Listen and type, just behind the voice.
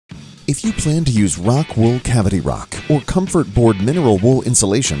If you plan to use Rockwool CavityRock or ComfortBoard Mineral Wool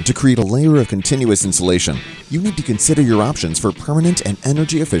insulation to create a layer of continuous insulation, you need to consider your options for permanent and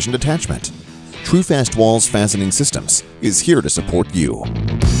energy-efficient attachment. Trufast Walls Fastening Systems is here to support you.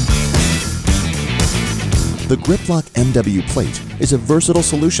 The Grip-Lok MW Plate is a versatile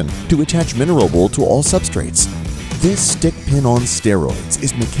solution to attach mineral wool to all substrates. This stick-pin-on-steroids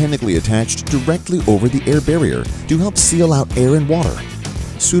is mechanically attached directly over the air barrier to help seal out air and water.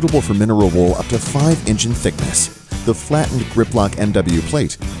 Suitable for mineral wool up to 5 inch in thickness, the flattened Grip-Lok MW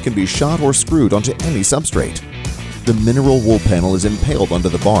Plate can be shot or screwed onto any substrate. The mineral wool panel is impaled onto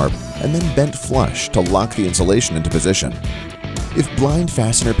the barb and then bent flush to lock the insulation into position. If blind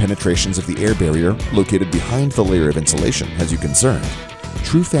fastener penetrations of the air barrier located behind the layer of insulation has you concerned,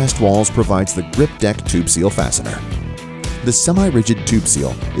 Trufast Walls provides the Grip-Deck TubeSeal fastener. The semi-rigid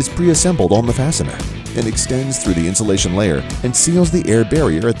TubeSeal is pre-assembled on the fastener and extends through the insulation layer and seals the air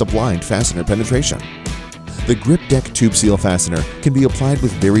barrier at the blind fastener penetration. The Grip-Deck TubeSeal fastener can be applied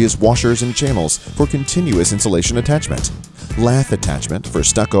with various washers and channels for continuous insulation attachment, Lath Attachment for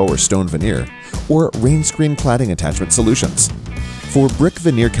stucco or stone veneer, or Rainscreen cladding attachment solutions. For brick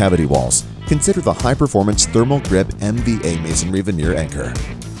veneer cavity walls, consider the high-performance Thermal Grip MVA Masonry Veneer Anchor.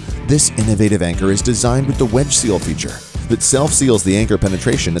 This innovative anchor is designed with the wedge seal feature that self-seals the anchor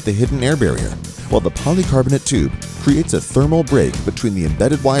penetration at the hidden air barrier, while the polycarbonate tube creates a thermal break between the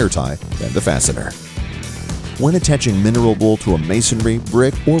embedded wire tie and the fastener. When attaching mineral wool to a masonry,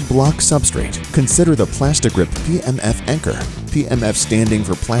 brick, or block substrate, consider the Plasti-Grip PMF Anchor, PMF standing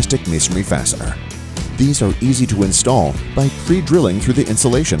for Plastic Masonry Fastener. These are easy to install by pre-drilling through the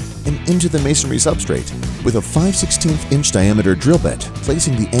insulation and into the masonry substrate with a 5/16 inch diameter drill bit,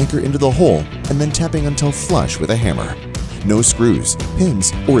 placing the anchor into the hole and then tapping until flush with a hammer. No screws,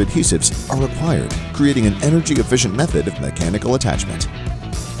 pins, or adhesives are required, creating an energy-efficient method of mechanical attachment.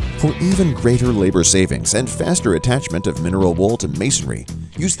 For even greater labor savings and faster attachment of mineral wool to masonry,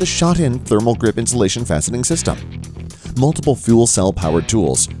 use the shot-in thermal grip insulation fastening system. Multiple fuel cell-powered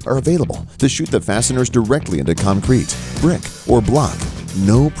tools are available to shoot the fasteners directly into concrete, brick, or block.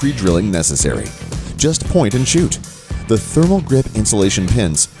 No pre-drilling necessary. Just point and shoot. The thermal grip insulation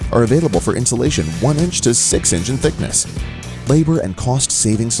pins are available for insulation 1 inch to 6 inch in thickness. Labor and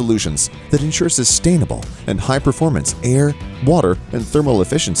cost-saving solutions that ensure sustainable and high-performance air, water, and thermal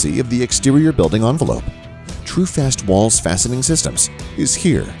efficiency of the exterior building envelope. Trufast Walls Fastening Systems is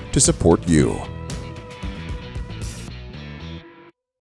here to support you.